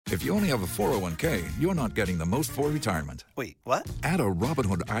If you only have a 401k, you're not getting the most for retirement. Wait, what? Add a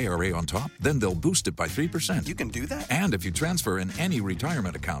Robinhood IRA on top, then they'll boost it by 3%. You can do that? And if you transfer in any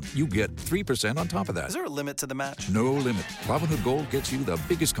retirement account, you get 3% on top of that. Is there a limit to the match? No limit. Robinhood Gold gets you the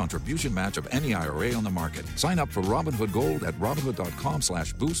biggest contribution match of any IRA on the market. Sign up for Robinhood Gold at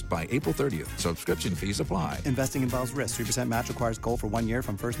Robinhood.com/boost by April 30th. Subscription fees apply. Investing involves risk. 3% match requires gold for 1 year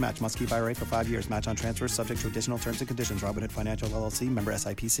from first match. Must keep IRA for 5 years. Match on transfers subject to additional terms and conditions. Robinhood Financial LLC, member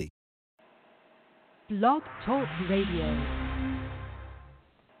SIPC. Blog Talk Radio.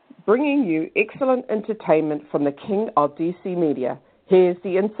 Bringing you excellent entertainment from the king of DC media. Here's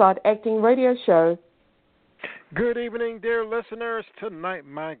the Inside Acting Radio Show. Good evening, dear listeners. Tonight,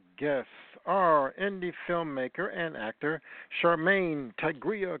 my guests are indie filmmaker and actor Charmaine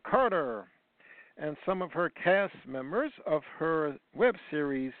Carter and some of her cast members of her web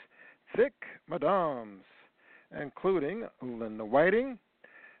series Thick Madames, including Linda Whiting,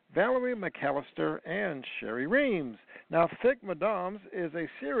 Valerie McAllister, and Sherry Reams. Now, Thick Madames is a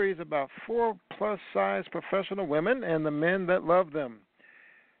series about 4 plus-size professional women and the men that love them.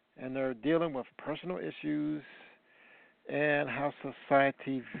 And they're dealing with personal issues and how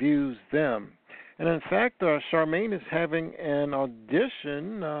society views them. And in fact, Charmaine is having an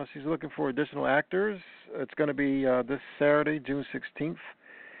audition. She's looking for additional actors. It's going to be this Saturday, June 16th,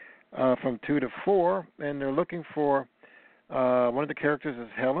 from 2 to 4. And they're looking for one of the characters is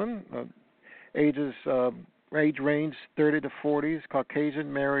Helen, age range 30 to 40s,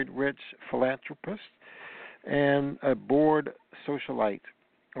 Caucasian, married, rich philanthropist, and a bored socialite.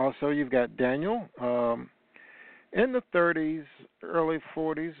 Also, you've got Daniel, in the 30s, early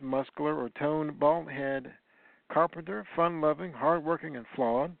 40s, muscular or toned, bald head, carpenter, fun-loving, hardworking, and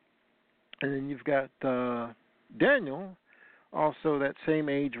flawed. And then you've got Daniel, also that same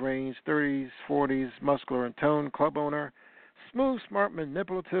age range, 30s, 40s, muscular and toned, club owner, smooth, smart,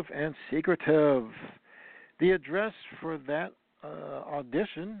 manipulative, and secretive. The address for that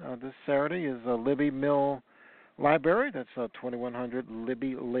audition this Saturday is Libby Mill Library. That's 2100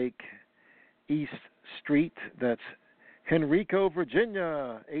 Libby Lake East Street. That's Henrico,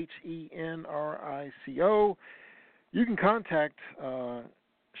 Virginia, Henrico. You can contact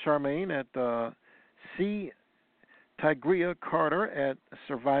Charmaine at C. Tigria Carter at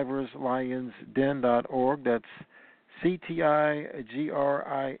survivorslionsden.org. That's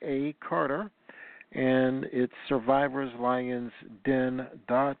CTIGRIA Carter, and it's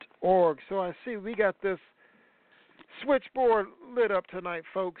survivorslionsden.org. So I see we got this switchboard lit up tonight,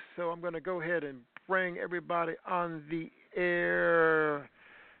 folks, so I'm going to go ahead and bring everybody on the air.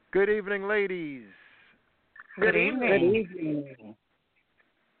 Good evening, ladies. Good evening. Good evening.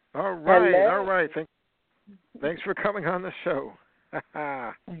 All right, Hello. all right. Thanks for coming on the show.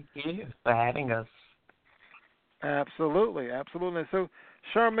 Thank you for having us. Absolutely, absolutely. So,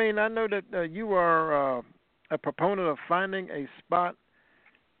 Charmaine, I know that you are a proponent of finding a spot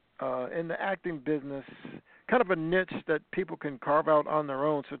in the acting business, kind of a niche that people can carve out on their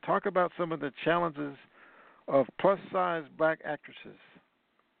own. So talk about some of the challenges of plus-size black actresses.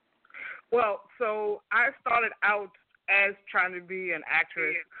 Well, so I started out as trying to be an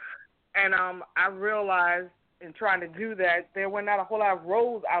actress, and I realized in trying to do that there were not a whole lot of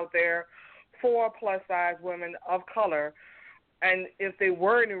roles out there for plus-size women of color. And if there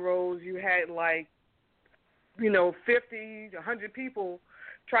were any roles, you had 50, 100 people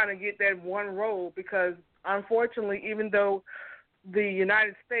trying to get that one role because, unfortunately, even though the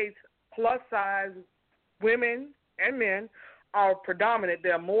United States plus-size women and men are predominant,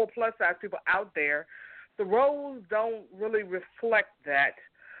 there are more plus-size people out there, the roles don't really reflect that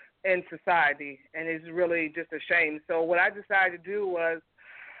in society, and it's really just a shame. So what I decided to do was,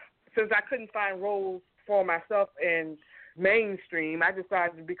 since I couldn't find roles for myself in mainstream, I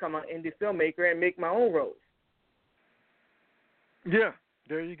decided to become an indie filmmaker and make my own roles. Yeah,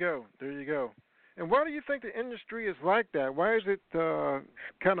 there you go. And why do you think the industry is like that? Why is it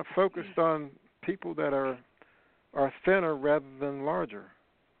kind of focused on people that are thinner rather than larger?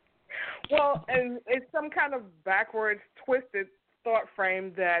 Well, and it's some kind of backwards, twisted thought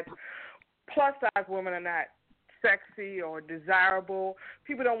frame that plus-size women are not sexy or desirable.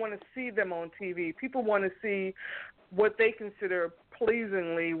 People don't want to see them on TV. People want to see what they consider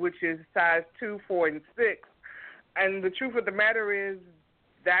pleasingly, which is size 2, 4, and 6. And the truth of the matter is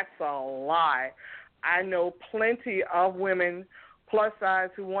that's a lie. I know plenty of women plus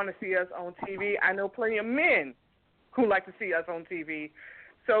size who want to see us on TV. I know plenty of men who like to see us on TV.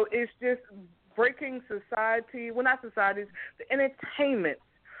 So it's just breaking society, well, not societies, the entertainment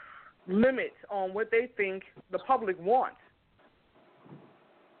limits on what they think the public wants.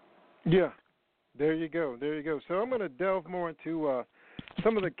 Yeah, there you go. So I'm going to delve more into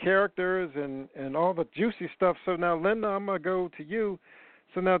some of the characters and all the juicy stuff. So now, Linda, I'm going to go to you.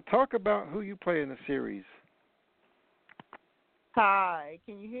 So now talk about who you play in the series. Hi,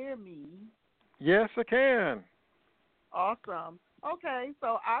 can you hear me? Yes, I can. Awesome. Okay,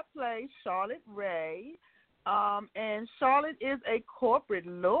 so I play Charlotte Ray, and Charlotte is a corporate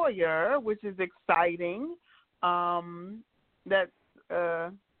lawyer, which is exciting. That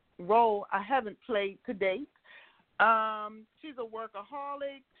role I haven't played to date. She's a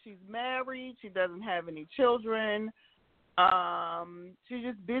workaholic. She's married. She doesn't have any children. She's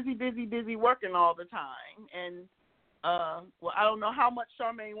just busy working all the time. And, well, I don't know how much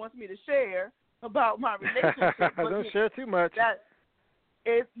Charmaine wants me to share about my relationship. But don't share too much.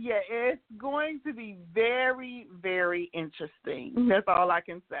 It's going to be very, very interesting. That's all I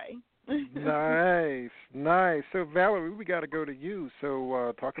can say. Nice. So, Valerie, we got to go to you.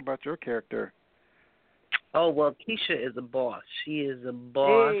 So, talk about your character. Oh, well, Keisha is a boss. She is a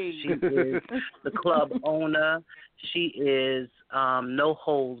boss. Hey. She is the club owner. She is no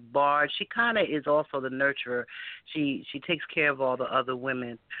holds barred. She kind of is also the nurturer. She takes care of all the other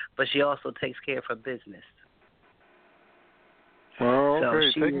women, but she also takes care of her business. Oh,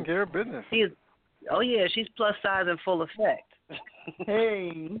 okay, so taking care of business. She's plus size and full effect.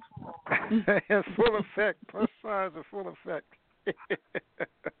 Hey. It's full effect, plus size and full effect.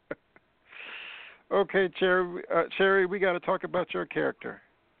 Okay, Cherry, we got to talk about your character.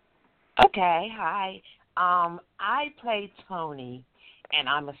 Okay, hi. I play Tony, and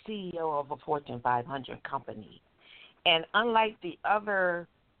I'm a CEO of a Fortune 500 company. And unlike the other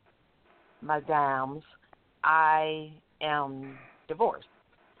madams, I am divorced,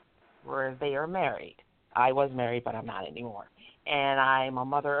 whereas they are married. I was married, but I'm not anymore. And I'm a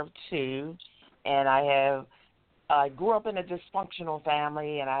mother of two, and I grew up in a dysfunctional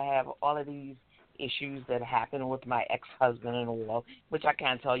family, and I have all of these issues that happened with my ex-husband and all, which I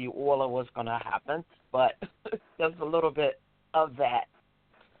can't tell you all of what's going to happen, but there's a little bit of that.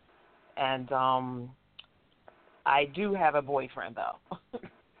 And I do have a boyfriend, though. But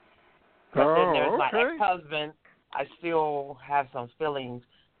then there's my ex-husband. I still have some feelings.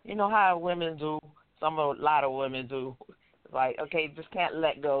 You know how women do, a lot of women do. Like, okay, just can't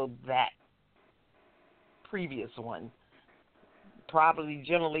let go of that previous one. Probably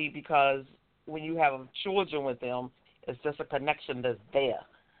generally because when you have children with them, it's just a connection that's there.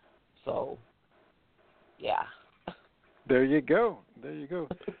 So, yeah. There you go.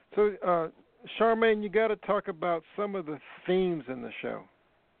 So, Charmaine, you got to talk about some of the themes in the show.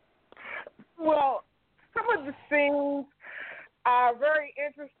 Well, some of the themes are very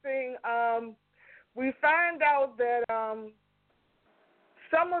interesting. We find out that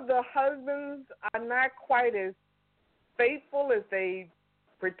some of the husbands are not quite as faithful as they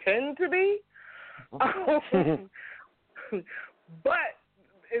pretend to be. But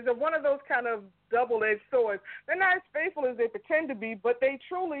is one of those kind of double-edged swords. They're not as faithful as they pretend to be, but they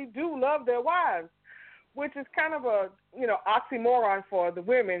truly do love their wives, which is kind of a oxymoron for the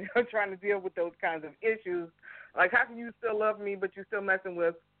women who are trying to deal with those kinds of issues. Like, how can you still love me, but you're still messing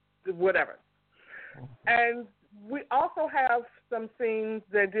with whatever? And we also have some scenes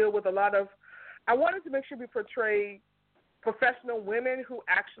that deal with a lot of. I wanted to make sure we portray professional women who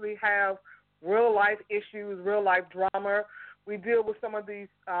actually have real-life issues, real-life drama. We deal with some of these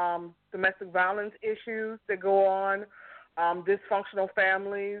domestic violence issues that go on, dysfunctional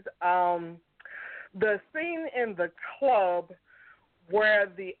families. The scene in the club where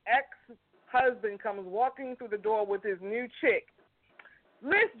the ex-husband comes walking through the door with his new chick,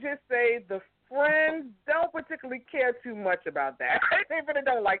 let's just say the friends don't particularly care too much about that. They really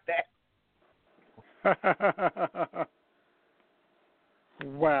don't like that.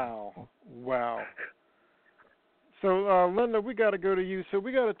 Wow. So, Linda, we got to go to you. So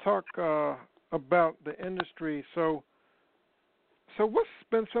we got to talk about the industry. So what's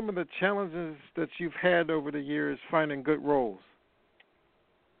been some of the challenges that you've had over the years finding good roles?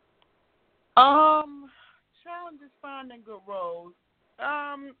 Challenges finding good roles.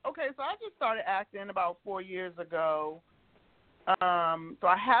 Okay, so I just started acting about 4 years ago. So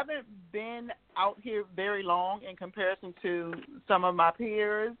I haven't been out here very long in comparison to some of my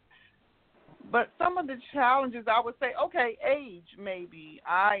peers. But some of the challenges, I would say, okay, age maybe.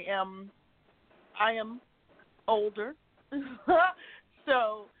 I am older,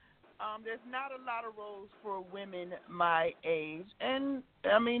 so there's not a lot of roles for women my age. And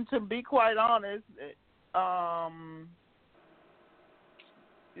I mean, to be quite honest, not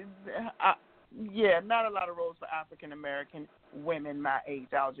a lot of roles for African American women my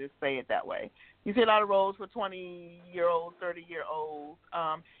age. I'll just say it that way. You see a lot of roles for 20-year-olds, 30-year-olds.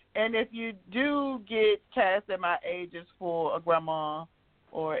 And if you do get cast at my age, it's for a grandma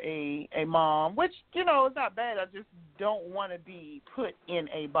or a mom, which, you know, is not bad. I just don't want to be put in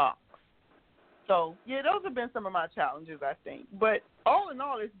a box. So, yeah, those have been some of my challenges, I think. But all in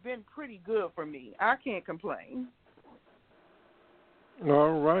all, it's been pretty good for me. I can't complain.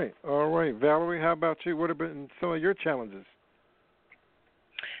 All right. Valerie, how about you? What have been some of your challenges?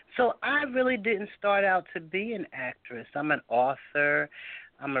 So I really didn't start out to be an actress. I'm an author.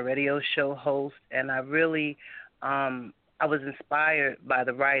 I'm a radio show host. And I really, I was inspired by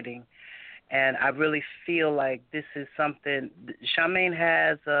the writing. And I really feel like this is something, Charmaine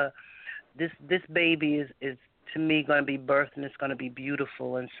has this baby is to me going to be birthed and it's going to be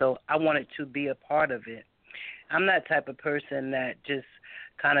beautiful, and so I wanted to be a part of it. I'm that type of person that just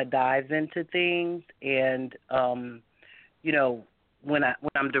kind of dives into things, and you know, when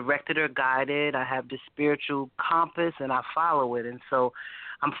I'm directed or guided, I have this spiritual compass and I follow it, and so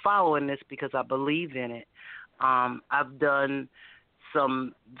I'm following this because I believe in it. I've done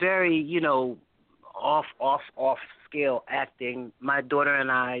some very, you know, off scale acting. My daughter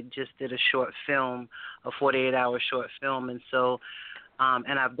and I just did a short film, a 48-hour short film, and so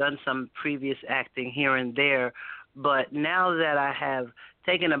and I've done some previous acting here and there, but now that I have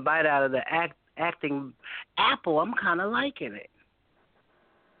taken a bite out of the acting apple, I'm kind of liking it.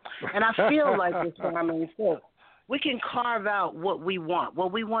 And I feel like this, Charmaine said, we can carve out what we want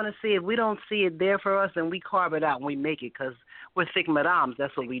to see. If we don't see it there for us, then we carve it out and we make it, because we're thick madams.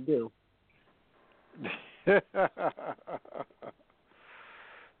 That's what we do.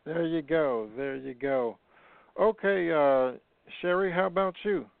 There you go. Okay, Sherry, how about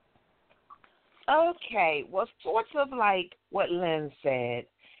you? Okay, well, sort of like what Lynn said,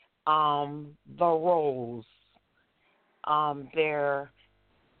 the roles, they're,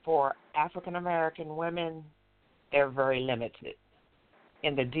 for African American women, they're very limited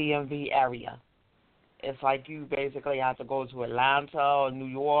in the DMV area. It's like you basically have to go to Atlanta or New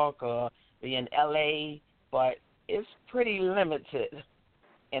York or be in LA, but it's pretty limited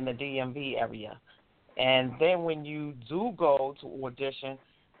in the DMV area. And then when you do go to audition,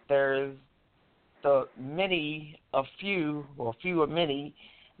 there's a few of many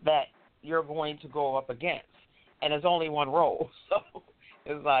that you're going to go up against. And there's only one role. So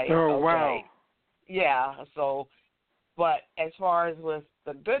it's like, oh, okay. Wow. Yeah, so, but as far as with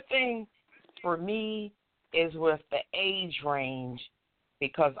the good thing for me is with the age range,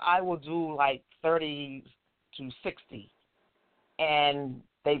 because I will do like 30 to 60, and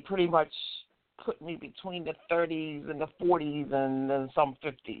they pretty much put me between the 30s and the 40s and then some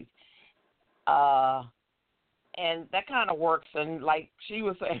 50s. And that kind of works, and like she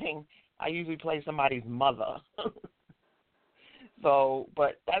was saying, I usually play somebody's mother. So,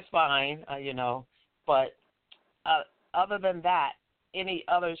 but that's fine, you know. But other than that, any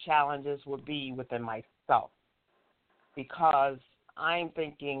other challenges would be within myself, because I'm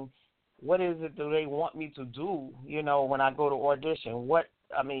thinking, what is it do they want me to do, you know, when I go to audition?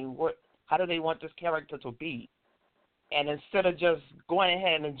 How do they want this character to be? And instead of just going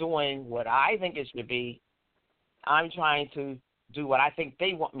ahead and doing what I think it should be, I'm trying to do what I think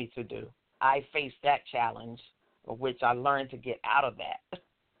they want me to do. I face that challenge, of which I learned to get out of that.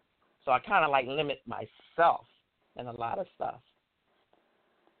 So I kind of like limit myself in a lot of stuff.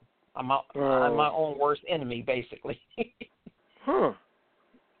 I'm my own worst enemy, basically. Huh.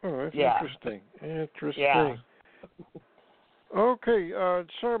 Oh, that's interesting. Yeah. Okay,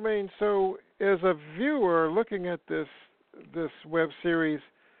 Charmaine, so as a viewer looking at this web series,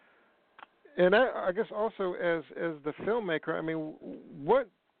 and I guess also as the filmmaker, I mean, what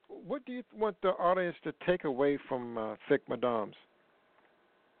do you want the audience to take away from Thick Madams?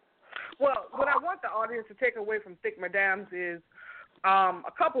 Well, what I want the audience to take away from Thick Madams is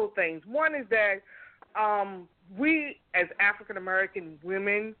a couple of things. One is that we, as African American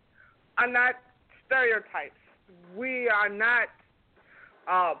women, are not stereotypes. We are not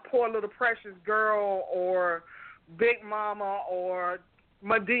poor little precious girl or big mama or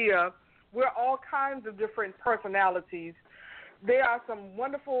Medea. We're all kinds of different personalities. There are some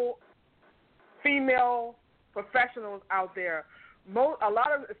wonderful female professionals out there.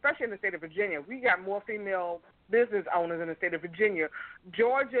 Especially in the state of Virginia, we got more female business owners in the state of Virginia.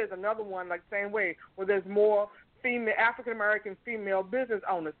 Georgia is another one, like the same way, where there's more female African American female business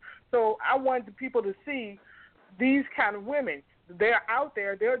owners. So I wanted the people to see these kind of women. They're out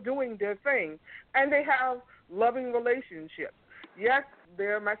there, they're doing their thing, and they have loving relationships. Yes,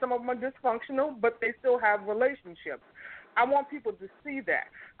 some of them are dysfunctional, but they still have relationships. I want people to see that.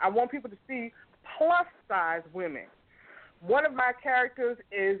 I want people to see plus-size women. One of my characters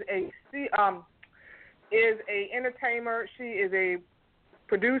is a entertainer. She is a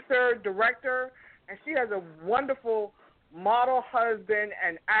producer, director, and she has a wonderful model, husband,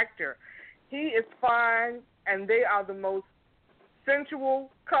 and actor. He is fine, and they are the most sensual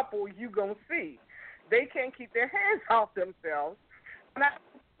couple you gonna see. They can't keep their hands off themselves. And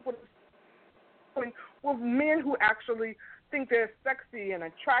with men who actually think they're sexy and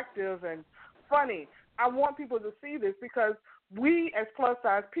attractive and funny. I want people to see this because we as plus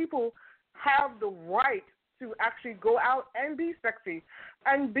size people have the right to actually go out and be sexy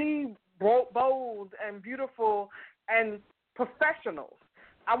and be bold and beautiful and professionals.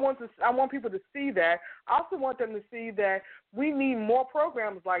 I want people to see that. I also want them to see that we need more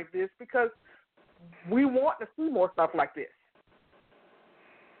programs like this because we want to see more stuff like this.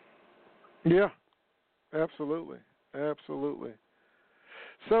 Yeah, absolutely. Absolutely.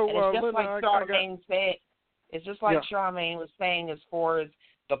 So, and it's just Linda, like Charmaine said. It's just like Charmaine was saying as far as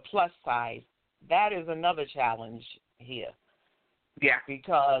the plus size. That is another challenge here. Yeah.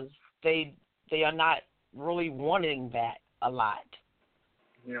 Because they are not really wanting that a lot.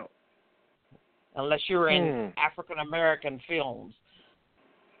 No. Unless you're in African American films.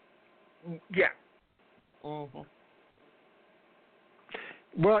 Yeah. Mm-hmm.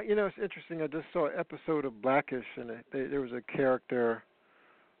 Well, it's interesting. I just saw an episode of Blackish, and there was a character,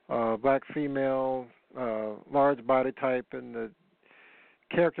 black female, large body type, and the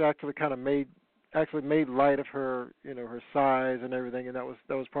character actually kind of made light of her, her size and everything, and that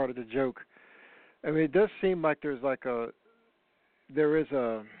was part of the joke. I mean, it does seem like there is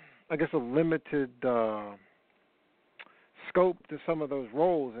a limited scope to some of those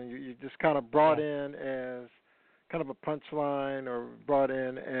roles, and you just kind of brought in as kind of a punchline or brought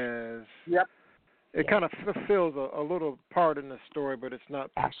in as it kind of fulfills a little part in the story, but it's not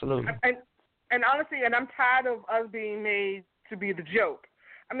absolutely. And honestly, and I'm tired of us being made to be the joke.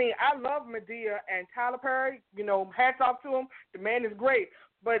 I mean, I love Medea and Tyler Perry. Hats off to him. The man is great.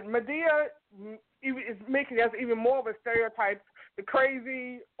 But Medea is making us even more of a stereotype. The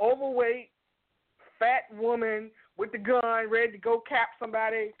crazy, overweight, fat woman with the gun, ready to go cap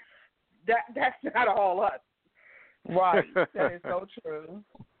somebody. That's not all us. Right. That is so true.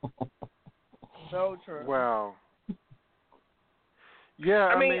 So true. Wow. Yeah,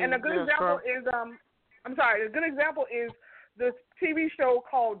 I mean, and a good example is a good example is this TV show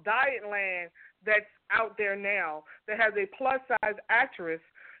called Dietland that's out there now that has a plus size actress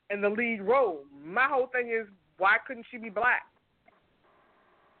in the lead role. My whole thing is, why couldn't she be black?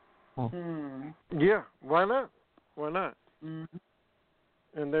 Yeah, why not? Why not? Mm-hmm.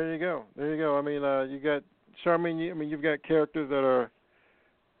 And there you go. I mean, you got Charmaine. You've got characters that are,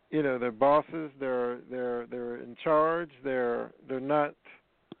 they're bosses. They're in charge. They're not,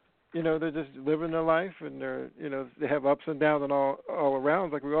 they're just living their life, and they're, they have ups and downs and all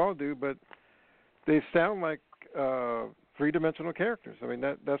around like we all do. But they sound like three-dimensional characters. I mean,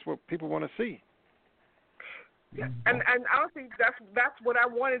 that's what people want to see. Yeah. And honestly, that's what I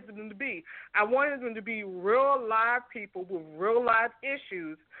wanted them to be. I wanted them to be real live people with real live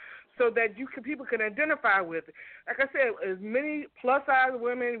issues, so that people can identify with it. Like I said, as many plus size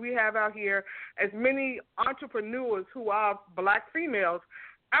women we have out here, as many entrepreneurs who are black females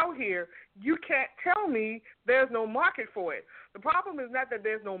out here, you can't tell me there's no market for it. The problem is not that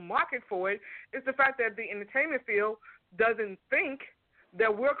there's no market for it; it's the fact that the entertainment field doesn't think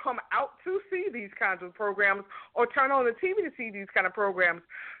that we'll come out to see these kinds of programs or turn on the TV to see these kind of programs.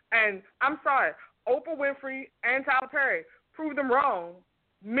 And I'm sorry, Oprah Winfrey and Tyler Perry proved them wrong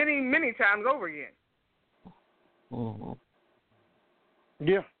many, many times over again. Mm-hmm.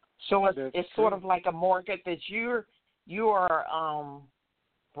 Yeah. So it's sort of like a market that you are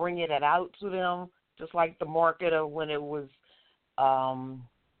bringing it out to them, just like the market of when it was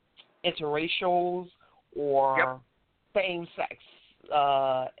interracials or same-sex.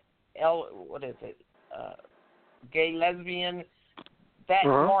 Gay, lesbian, that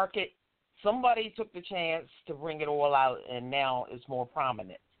market, somebody took the chance to bring it all out, and now it's more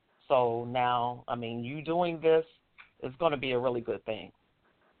prominent. So now, I mean, you doing this is going to be a really good thing.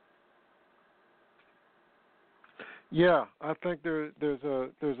 Yeah, I think there's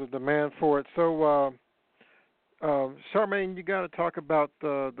a demand for it. So, Charmaine, you got to talk about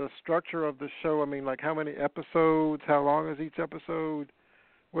the structure of the show. I mean, like how many episodes? How long is each episode?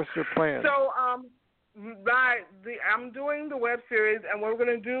 What's your plan? So, I'm doing the web series, and what we're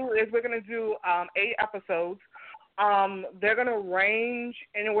going to do is 8 episodes. They're going to range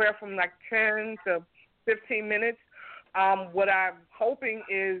anywhere from like 10 to 15 minutes. What I'm hoping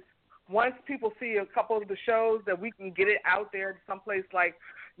is once people see a couple of the shows that we can get it out there someplace like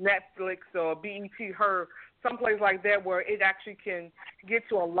Netflix or BET Her, someplace like that where it actually can get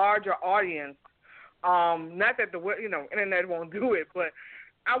to a larger audience. Not that the internet won't do it, but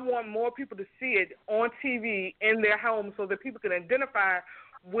I want more people to see it on TV in their homes so that people can identify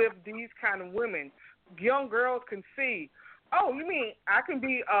with these kind of women. Young girls can see, oh, you mean I can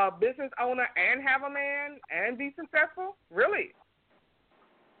be a business owner and have a man and be successful? Really?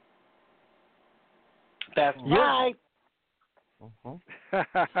 That's right.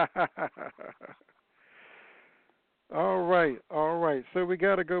 All right. So we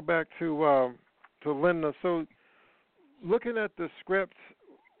got to go back to Linda. So, looking at the script,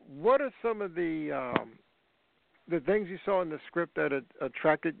 what are some of the things you saw in the script that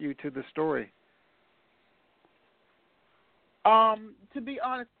attracted you to the story? To be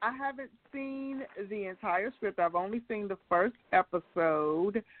honest, I haven't seen the entire script. I've only seen the first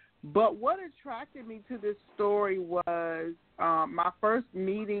episode. But what attracted me to this story was my first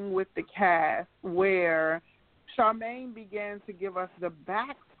meeting with the cast, where Charmaine began to give us the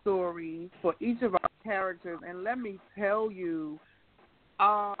backstory for each of our characters. And let me tell you,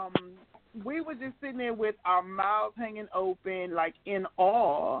 we were just sitting there with our mouths hanging open, like in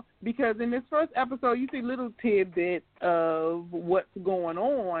awe, because in this first episode, you see little tidbits of what's going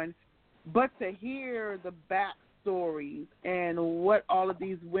on, but to hear the backstories and what all of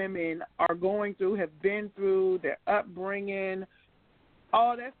these women are going through, have been through, their upbringing,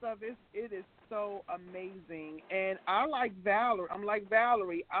 all that stuff, it is so amazing. And I'm like Valerie,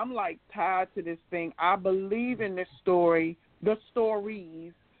 I'm like tied to this thing. I believe in this story, the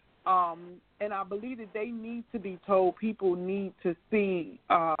stories, and I believe that they need to be told. People need to see.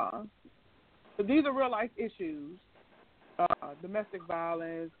 These are real life issues, domestic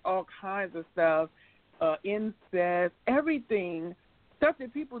violence, all kinds of stuff, incest, everything, stuff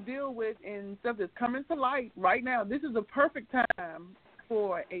that people deal with and stuff that's coming to light right now. This is a perfect time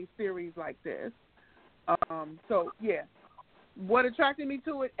for a series like this. So, yeah. What attracted me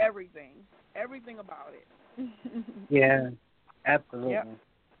to it? Everything about it. Yeah, absolutely. Yep.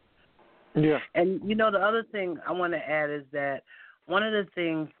 Yeah. And, the other thing I want to add is that one of the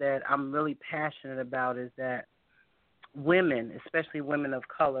things that I'm really passionate about is that women, especially women of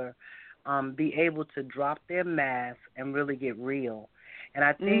color, be able to drop their mask and really get real. And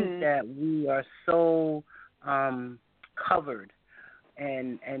I think that we are so covered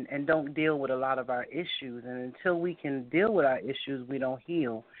and don't deal with a lot of our issues. And until we can deal with our issues, we don't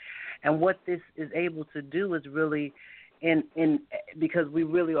heal. And what this is able to do is really, because we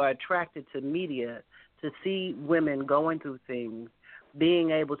really are attracted to media, to see women going through things, being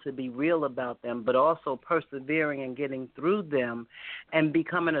able to be real about them, but also persevering and getting through them and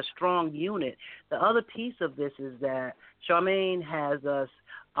becoming a strong unit. The other piece of this is that Charmaine has us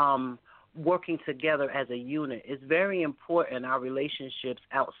working together as a unit. It's very important, our relationships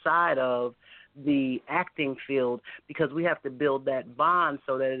outside of the acting field, because we have to build that bond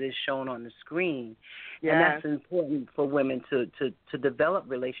so that it is shown on the screen. Yes. And that's important for women to develop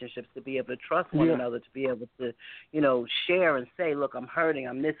relationships, to be able to trust one another, to be able to, share and say, look, I'm hurting,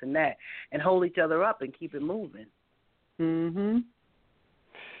 I'm this and that, and hold each other up and keep it moving. Mm-hmm.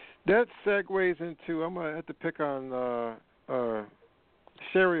 That segues into, I'm going to have to pick on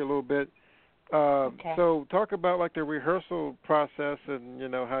Sherry a little bit. Okay. So talk about like the rehearsal process and,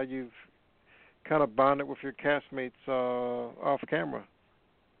 how you've kind of bonded with your castmates off camera.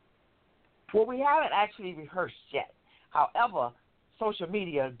 Well, we haven't actually rehearsed yet. However, social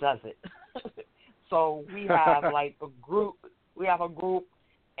media does it. So we have like a group. We have a group,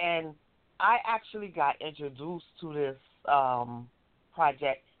 and I actually got introduced to this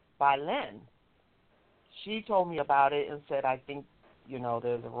project by Lynn. She told me about it and said, I think,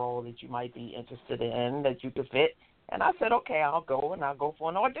 there's a role that you might be interested in, that you could fit. And I said, okay, I'll go for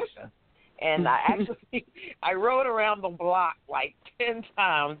an audition. And I rode around the block like 10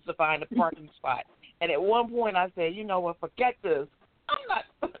 times to find a parking spot. And at one point I said, you know what, forget this. I'm not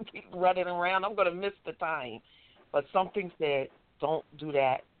going to keep running around. I'm going to miss the time. But something said, don't do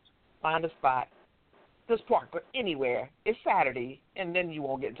that. Find a spot. Just park anywhere. It's Saturday, and then you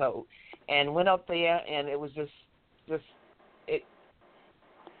won't get towed. And went up there, and it was just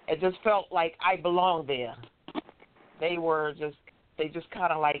it just felt like I belonged there. They just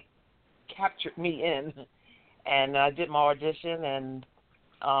kind of like captured me in, and I did my audition, and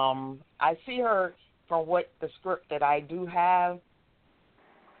I see her from what the script that I do have,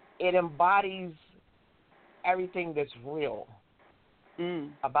 it embodies everything that's real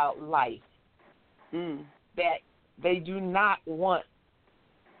about life, that they do not want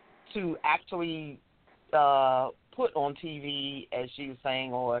to actually put on TV, as she was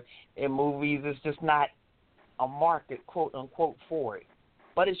saying, or in movies. It's just not a market, quote unquote, for it.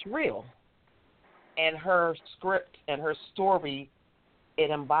 But it's real. And her script and her story,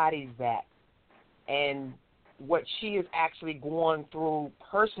 it embodies that. And what she is actually going through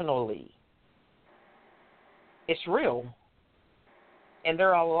personally. It's real. And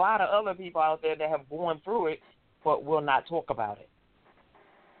there are a lot of other people out there that have gone through it but will not talk about it.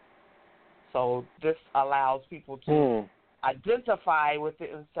 So this allows people to identify with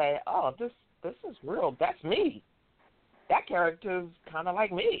it and say, oh, this is real. That's me. That character is kind of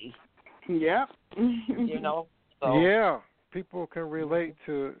like me. Yeah. You know? So, yeah. People can relate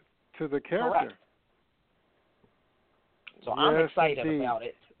to the character. Correct. So I'm excited about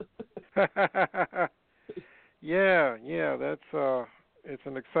it. yeah, that's it's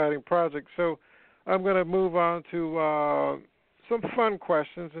an exciting project. So I'm going to move on to some fun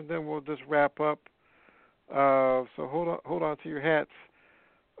questions, and then we'll just wrap up. So hold on to your hats.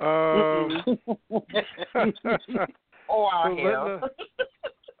 Oh, our so hair. Linda,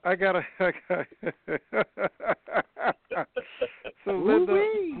 I got. So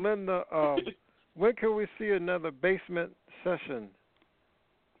Linda, when can we see another basement session?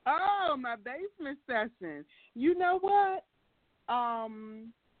 Oh, my basement session. You know what?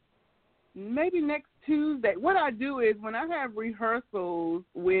 Maybe next Tuesday. What I do is when I have rehearsals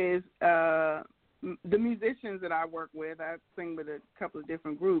with the musicians that I work with, I sing with a couple of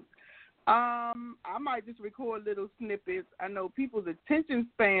different groups. I might just record little snippets. I know people's attention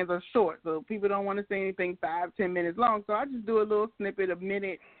spans are short, so people don't want to say anything 5-10 minutes long. So I just do a little snippet, a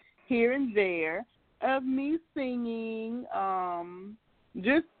minute here and there, of me singing,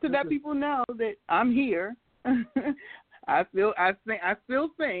 just to let people know that I'm here. I still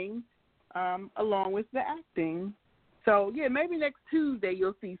sing, along with the acting. So yeah, maybe next Tuesday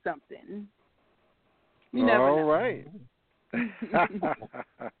you'll see something. You never know. All right.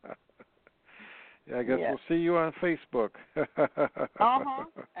 Yeah, I guess we'll see you on Facebook.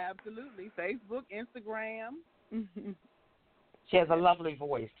 Absolutely. Facebook, Instagram. She has a lovely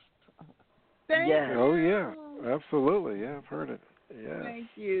voice. Thank you. Oh, yeah. Absolutely. Yeah, I've heard it. Yeah. Thank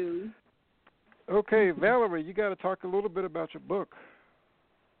you. Okay, Valerie, you got to talk a little bit about your book.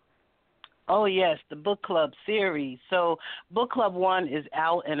 Oh, yes, the book club series. So book club 1 is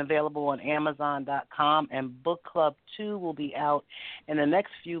out and available on Amazon.com, and book club 2 will be out in the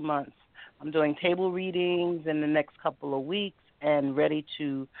next few months. I'm doing table readings in the next couple of weeks and ready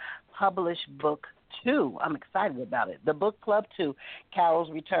to publish book 2. I'm excited about it. The book club 2, Carol's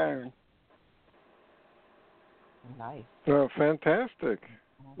Return. Nice. Oh, fantastic.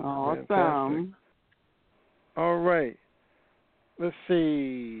 Awesome. Fantastic. All right. Let's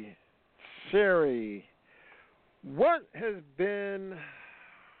see. Sherry, what has been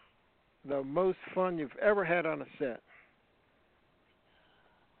the most fun you've ever had on a set?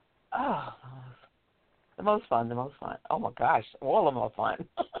 Oh, the most fun. Oh, my gosh. All of them are fun.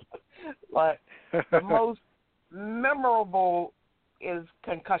 But the most memorable is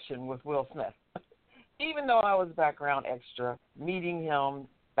Concussion with Will Smith. Even though I was background extra, meeting him,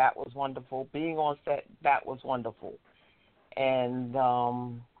 that was wonderful. Being on set, that was wonderful. And,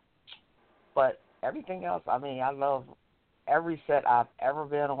 but everything else, I mean, I love every set I've ever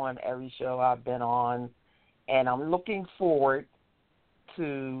been on, every show I've been on. And I'm looking forward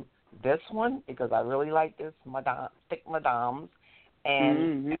to this one because I really like this, Thick Madames,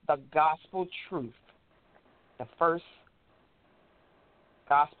 and The Gospel Truth, the first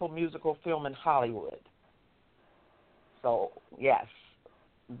gospel musical film in Hollywood. So, yes,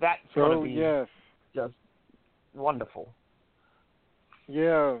 that's going to be just wonderful.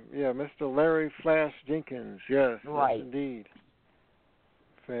 Yeah, Mr. Larry Flash Jenkins, yes, right. Yes, indeed.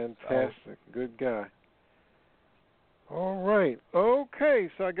 Fantastic, good guy. All right, okay,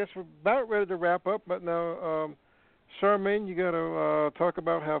 so I guess we're about ready to wrap up, but now, Charmaine, you got to talk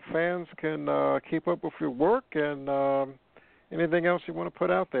about how fans can keep up with your work and anything else you want to put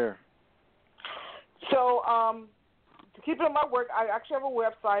out there. So, to keep up my work, I actually have a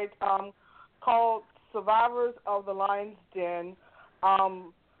website called Survivors of the Lion's Den.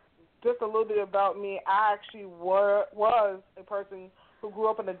 Just a little bit about me. I actually was a person who grew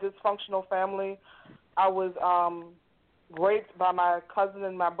up in a dysfunctional family. I was raped by my cousin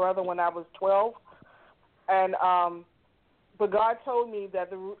and my brother when I was 12. And but God told me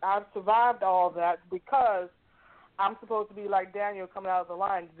that I've survived all that because I'm supposed to be like Daniel coming out of the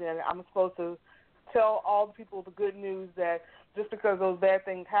lion's den. I'm supposed to tell all the people the good news that just because those bad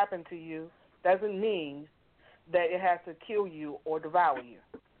things happen to you doesn't mean that it has to kill you or devour you.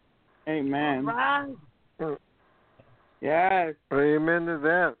 Amen. Right. Yes. Amen to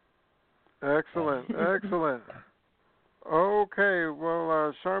that. Excellent, excellent. Okay,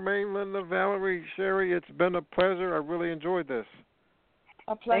 well, Charmaine, Linda, Valerie, Sherry, it's been a pleasure. I really enjoyed this.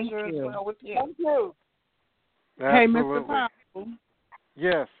 A pleasure as well with you. Thank you. Absolutely. Hey, Mr. Powell.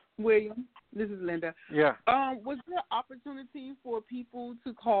 Yes. William, This is Linda. Yeah. Was there opportunity for people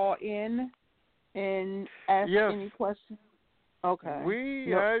to call in and ask any questions? Okay.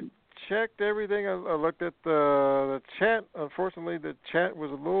 I checked everything. I looked at the chat. Unfortunately, the chat was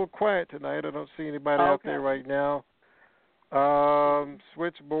a little quiet tonight. I don't see anybody out there right now.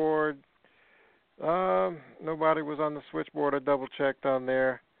 Switchboard. Nobody was on the switchboard. I double-checked on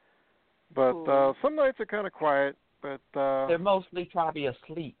there. But some nights are kind of quiet. But they're mostly probably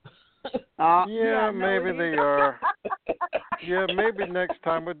asleep. Maybe they are. Yeah, maybe next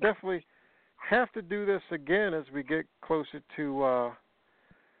time. We'll definitely have to do this again as we get closer to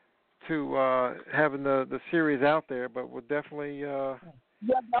having the series out there. But we'll definitely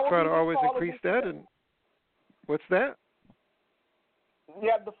try to always increase that. And what's that?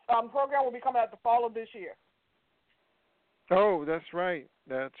 Yeah, the program will be coming out the fall of this year. Oh, that's right.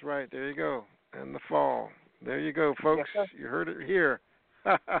 That's right. There you go. In the fall. There you go, folks. Yes, you heard it here.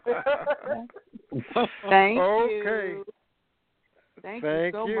 Thank you. Okay. Thank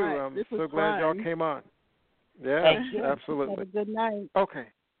you so much. I'm this so glad y'all came on. Yeah, absolutely. Have a good night. Okay.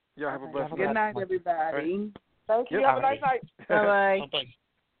 Y'all have a blessed night. Good night, everybody. Right. Thank you. Have a nice night. Bye-bye.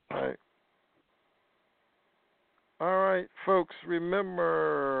 All right. All right, folks,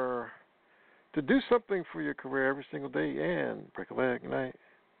 remember to do something for your career every single day and break a leg. Good night.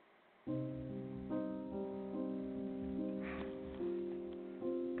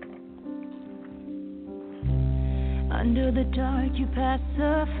 Under the dark, you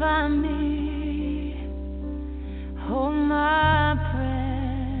pacify me. Hold my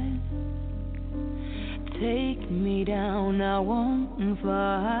breath. Take me down, I won't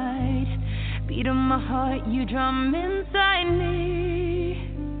fight. Beat of my heart, you drum inside me.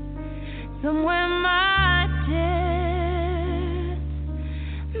 Somewhere my death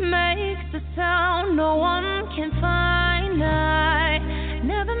makes a sound no one can find. I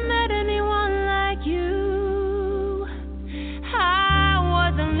never met anyone like you. I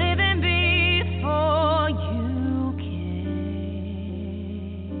wasn't living before you came.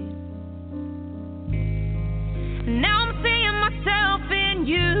 Now I'm seeing myself in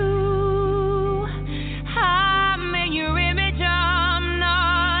you. I'm in your image, I'm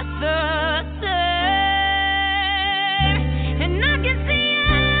not the same. And I can see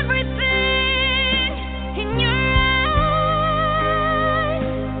everything in your eyes.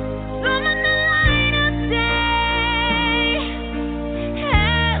 Some in the light of day.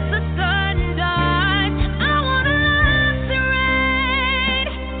 As the sun dies, I wanna lacerate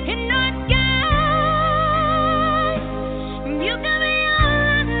in night skies. You can be all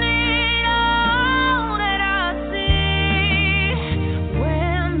I need, all that I see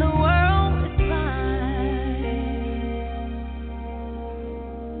when the world is fine.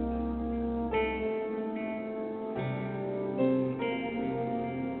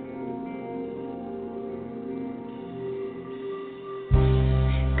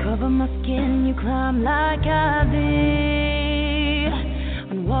 Cover my skin, you climb like ivy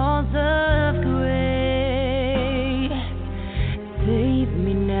on walls of gray. Save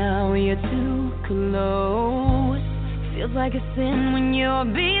me now, you're too close. Feels like a sin when you're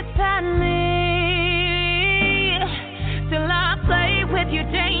beside me.